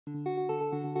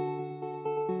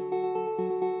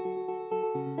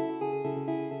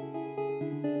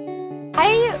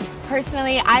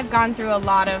I've gone through a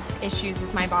lot of issues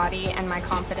with my body and my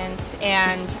confidence,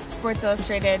 and Sports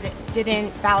Illustrated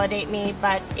didn't validate me,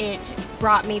 but it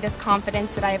brought me this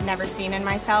confidence that I have never seen in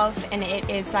myself, and it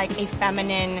is like a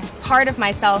feminine part of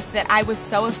myself that I was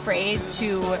so afraid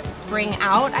to bring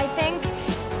out, I think.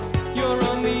 You're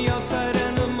on the outside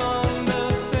and among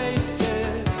the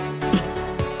faces.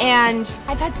 And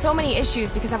I've had so many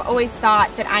issues because I've always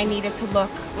thought that I needed to look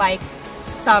like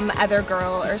some other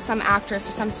girl or some actress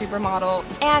or some supermodel,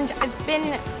 and I've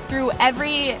been through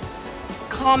every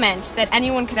comment that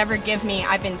anyone could ever give me.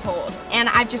 I've been told, and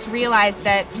I've just realized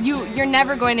that you're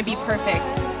never going to be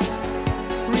perfect.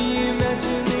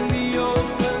 Reimagining the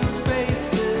open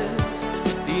spaces,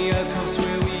 the outcomes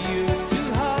where we used to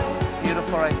hide.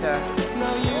 Beautiful right there.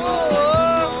 Now you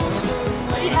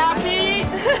Are you happy?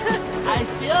 I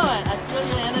feel it. I feel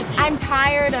your energy. I'm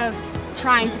tired of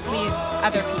trying to please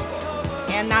other people.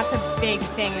 And that's a big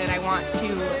thing that I want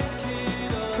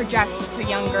to project to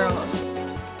young girls.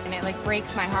 And it like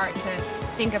breaks my heart to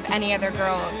think of any other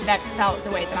girl that felt the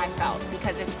way that I felt,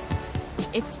 because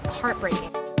it's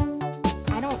heartbreaking.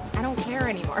 I don't care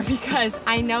anymore, because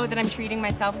I know that I'm treating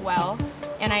myself well,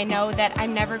 and I know that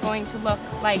I'm never going to look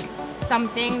like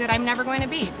something that I'm never going to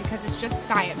be, because it's just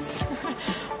science.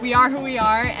 We are who we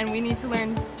are, and we need to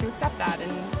learn to accept that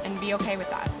and be okay with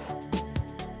that.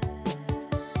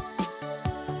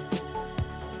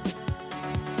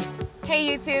 Hey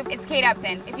YouTube, it's Kate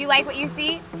Upton. If you like what you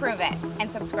see, prove it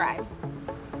and subscribe.